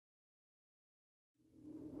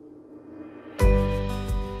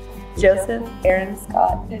Joseph Aaron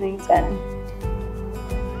Scott Pennington.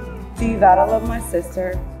 Do you vow to love my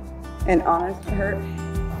sister and honor her?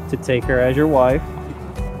 To take her as your wife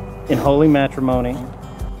in holy matrimony.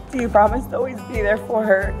 Do you promise to always be there for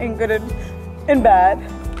her in good and bad,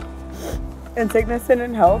 in sickness and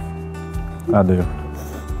in health? I do.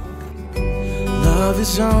 Love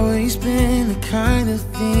has always been the kind of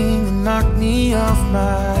thing that knocked me off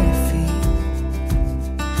my feet.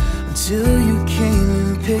 Until you came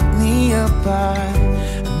and picked me up, I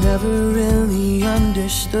never really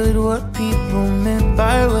understood what people meant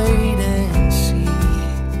by wait and see.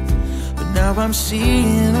 But now I'm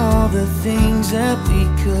seeing all the things that we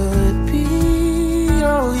could be,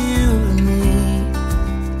 oh, you and me.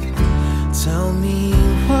 Tell me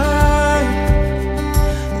why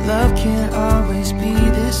love can't always be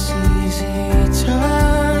this easy.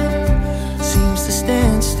 Time seems to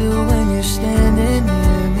stand still when you're standing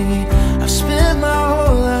near me. I've spent my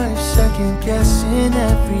whole life second guessing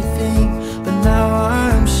everything, but now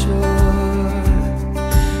I'm sure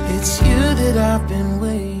it's you that I've been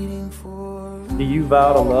waiting for. Do you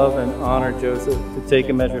vow to love and honor Joseph, to take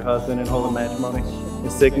him as your husband in holy matrimony, in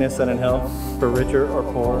sickness and in health, for richer or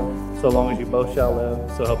poorer, so long as you both shall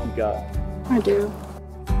live, so help you God? I do.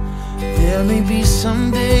 There may be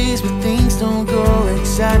some days where things don't go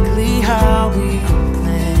exactly how we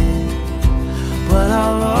planned, but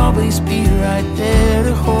I'll always be right there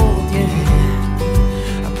to hold your hand.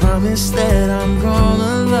 I promise that I'm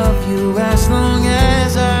gonna love you as long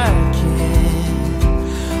as I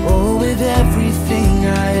can. Oh, with everything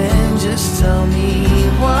I am, just tell me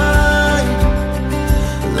why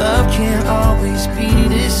love can't always be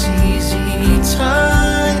this easy.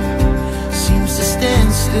 Time seems to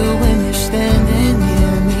stand still when you're standing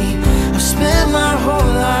near me. I've spent my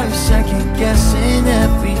whole life second guessing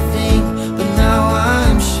everything, but now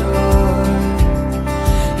I'm sure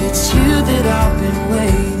it's you that I've been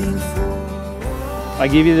waiting for. I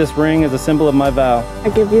give you this ring as a symbol of my vow. I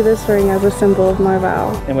give you this ring as a symbol of my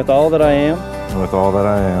vow. And with all that I am, And with all that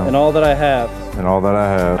I am, and all that I have, and all that I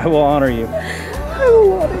have, I will honor you. I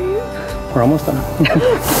will honor you. We're almost done.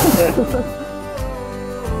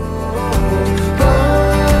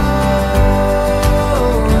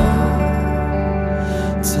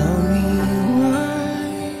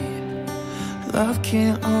 Love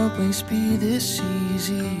can't always be this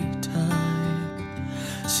easy.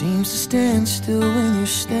 Time seems to stand still when you're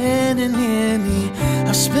standing near me.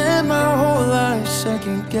 I've spent my whole life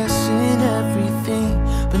second guessing everything,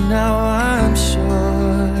 but now I'm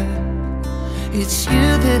sure it's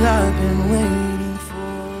you that I've been waiting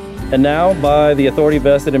for. And now, by the authority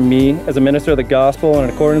vested in me as a minister of the gospel and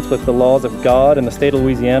in accordance with the laws of God in the state of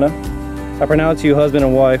Louisiana, I pronounce you husband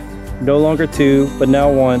and wife, no longer two, but now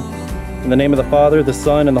one. In the name of the Father, the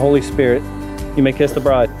Son, and the Holy Spirit, you may kiss the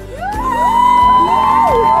bride.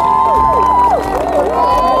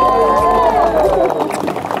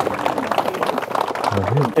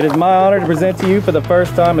 It is my honor to present to you for the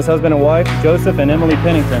first time as husband and wife, Joseph and Emilee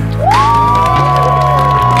Pennington.